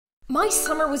My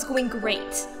summer was going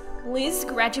great. Liz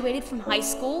graduated from high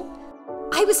school.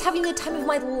 I was having the time of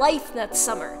my life that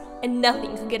summer, and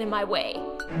nothing could get in my way.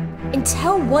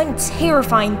 Until one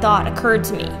terrifying thought occurred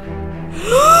to me.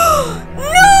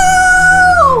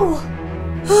 No!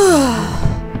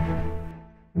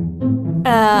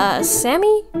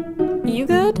 Sammy? You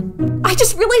good? I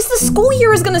just realized the school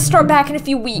year is gonna start back in a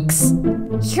few weeks.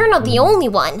 You're not the only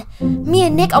one. Me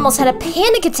and Nick almost had a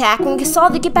panic attack when we saw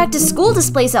the Get Back to School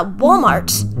displays at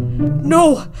Walmart.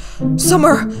 No!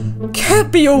 Summer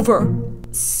can't be over!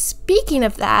 Speaking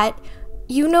of that,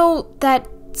 you know that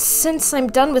since I'm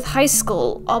done with high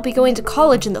school, I'll be going to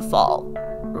college in the fall,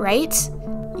 right?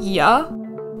 Yeah?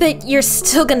 But you're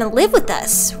still gonna live with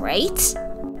us, right?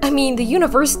 I mean, the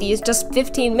university is just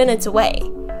 15 minutes away.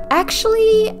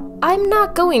 Actually, I'm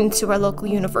not going to our local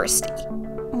university.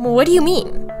 What do you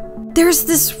mean? There's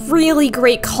this really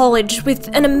great college with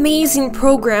an amazing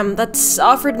program that's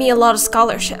offered me a lot of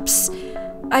scholarships.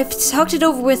 I've talked it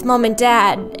over with Mom and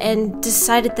Dad and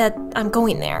decided that I'm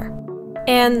going there.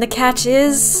 And the catch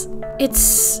is,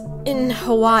 it's in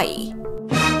Hawaii.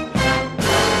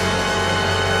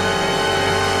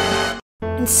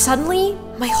 And suddenly,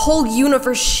 my whole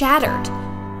universe shattered.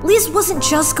 Liz wasn't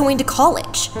just going to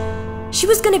college. She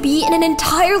was gonna be in an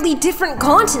entirely different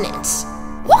continent.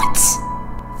 What?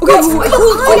 Okay,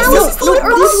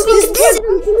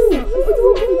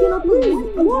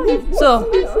 So,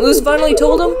 Liz finally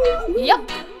told him? Yep.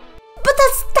 But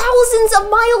that's thousands of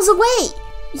miles away.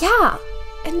 Yeah,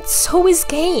 and so is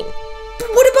Kane. But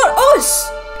what about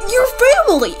us? Your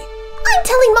family! I'm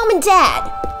telling Mom and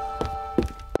Dad.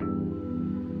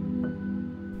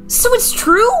 So it's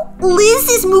true? Liz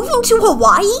is moving to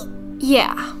Hawaii?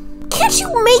 Yeah. Can't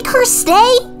you make her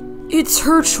stay? It's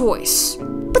her choice.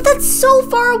 But that's so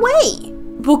far away.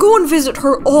 We'll go and visit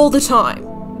her all the time.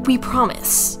 We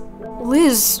promise.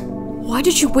 Liz, why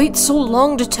did you wait so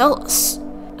long to tell us?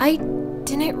 I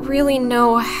didn't really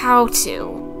know how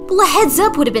to. Well, a heads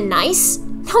up would have been nice.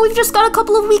 Now we've just got a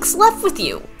couple of weeks left with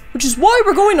you. Which is why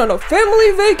we're going on a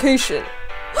family vacation.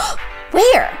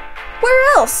 Where?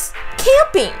 Where else?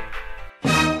 Camping.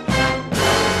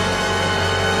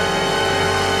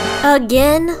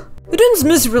 Again? It ends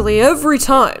miserably every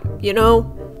time, you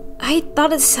know? I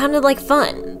thought it sounded like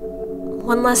fun.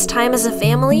 One last time as a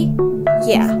family?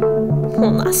 Yeah,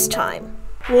 one last time.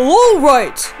 Well,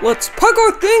 alright, let's pack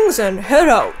our things and head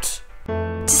out.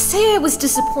 To say I was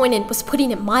disappointed was putting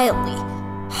it mildly.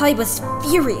 I was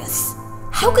furious.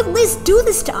 How could Liz do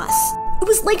this to us? It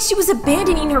was like she was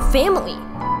abandoning her family.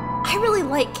 I really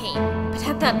like Kane, but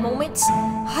at that moment,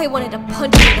 I wanted to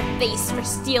punch him in the face for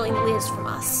stealing Liz from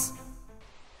us.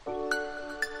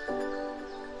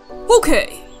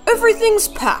 Okay, everything's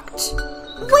packed.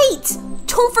 Wait!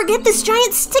 Don't forget this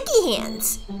giant sticky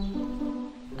hands!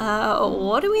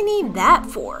 What do we need that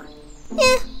for?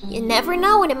 You never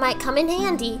know when it might come in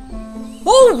handy.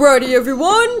 Alrighty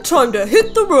everyone, time to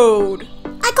hit the road.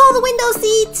 I call the window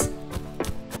seat!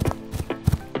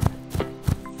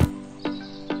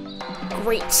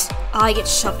 Great, I get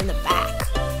shoved in the back.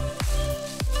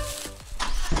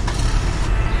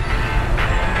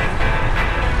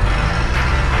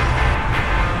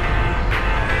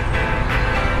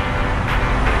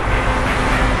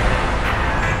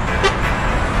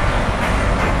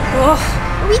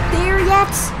 Are we there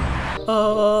yet?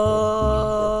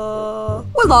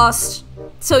 We're lost.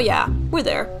 So yeah, we're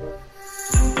there.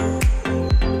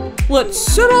 Let's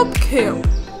set up camp.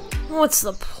 What's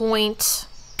the point?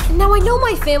 Now I know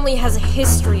my family has a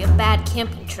history of bad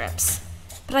camping trips,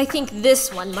 but I think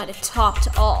this one might have topped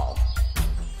all.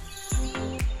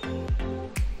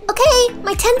 Okay,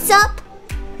 my tent's up.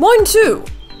 Mine too.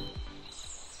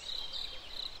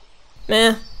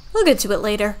 I'll get to it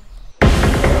later.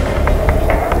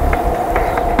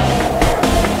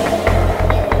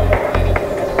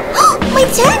 My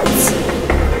tent!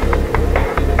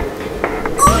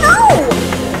 Oh no!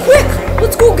 Quick,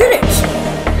 let's go get it!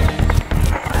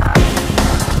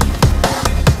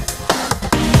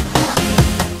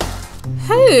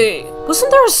 Hey,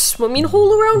 wasn't there a swimming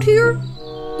hole around here?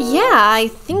 Yeah, I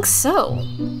think so.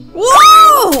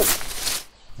 Whoa!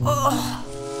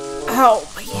 Ow,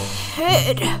 my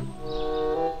head.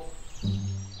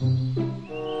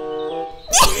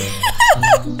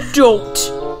 Don't.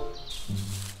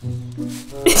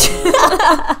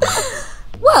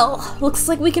 Well, looks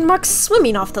like we can mark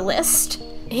swimming off the list.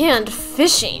 And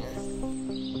fishing.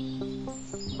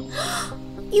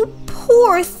 You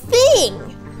poor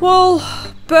thing! Well,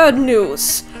 bad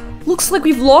news. Looks like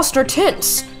we've lost our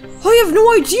tents. I have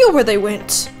no idea where they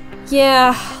went.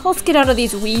 Yeah, let's get out of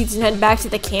these weeds and head back to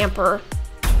the camper.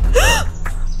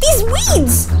 These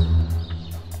weeds!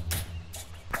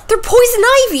 They're poison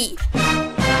ivy!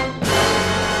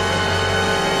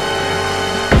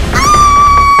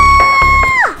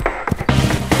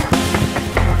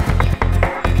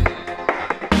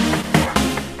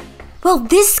 Well,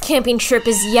 this camping trip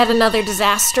is yet another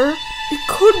disaster. It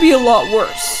could be a lot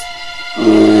worse.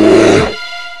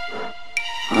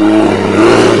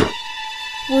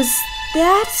 Was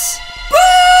that...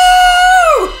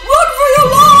 Boo! Run for your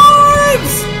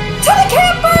lives! To the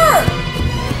camper!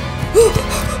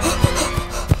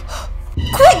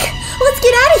 Quick! Let's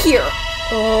get out of here!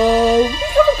 We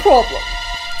have a problem.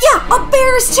 Yeah, a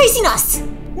bear is chasing us!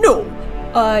 No,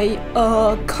 I,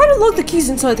 kinda locked the keys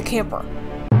inside the camper.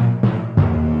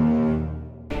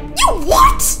 You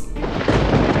what?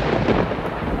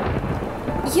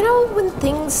 You know when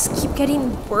things keep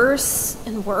getting worse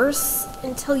and worse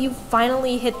until you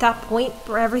finally hit that point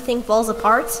where everything falls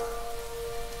apart?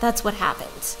 That's what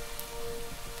happened.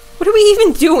 What are we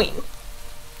even doing?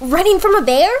 Running from a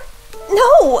bear?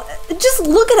 No, just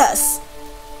look at us.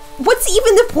 What's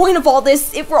even the point of all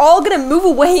this if we're all gonna move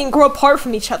away and grow apart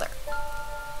from each other?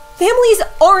 Families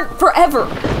aren't forever.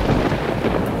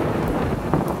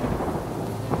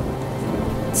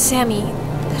 Sammy,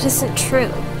 that isn't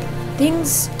true.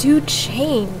 Things do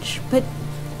change, but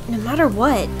no matter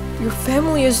what, Your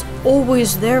family is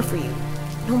always there for you.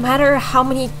 no matter how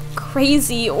many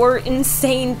crazy or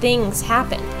insane things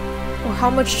happen, Or how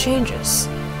much changes.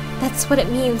 that's what it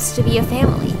means to be a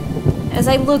family. As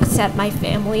I looked at my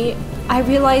family, I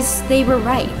realized they were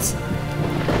right.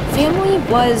 Family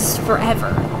was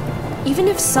forever. Even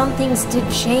if some things did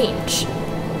change,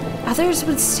 others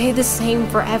would stay the same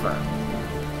forever.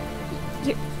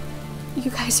 You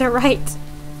guys are right.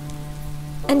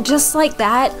 And just like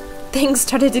that, things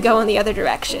started to go in the other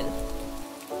direction.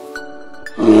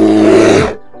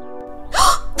 The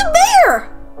bear!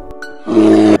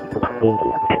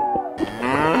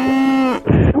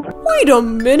 Wait a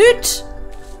minute!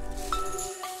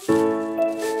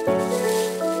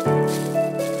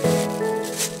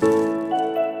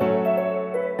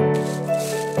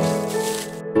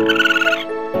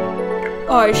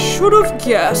 I should have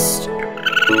guessed.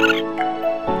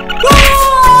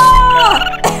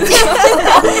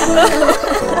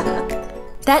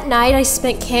 That night I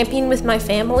spent camping with my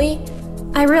family,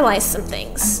 I realized some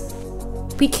things.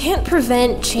 We can't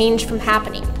prevent change from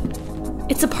happening.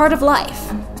 It's a part of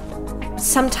life.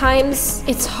 Sometimes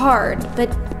it's hard, but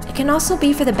it can also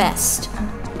be for the best.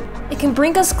 It can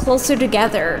bring us closer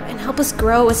together and help us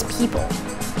grow as people.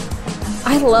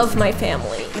 I love my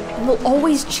family and will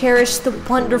always cherish the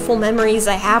wonderful memories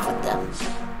I have with them.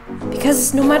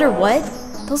 Because no matter what,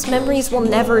 those memories will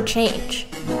never change.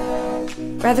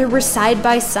 Whether we're side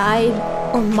by side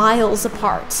or miles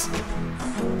apart,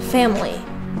 family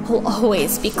will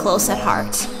always be close at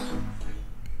heart.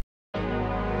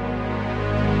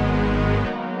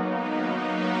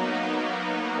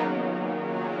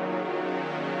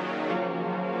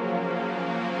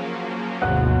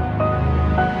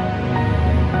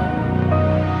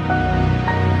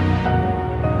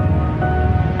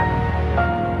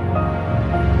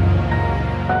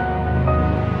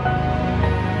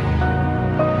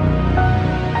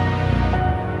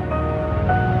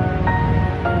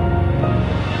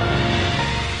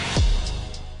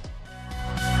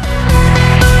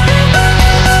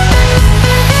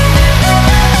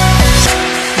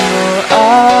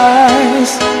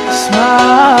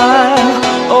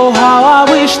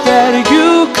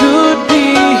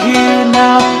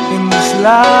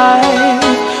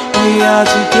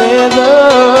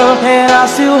 Together, and I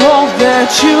still hope that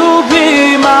you'll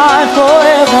be mine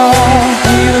forever.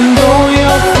 Even though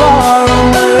you're far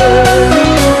away,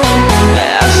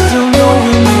 I still know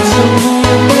we need to move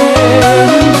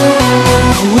again.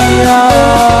 We are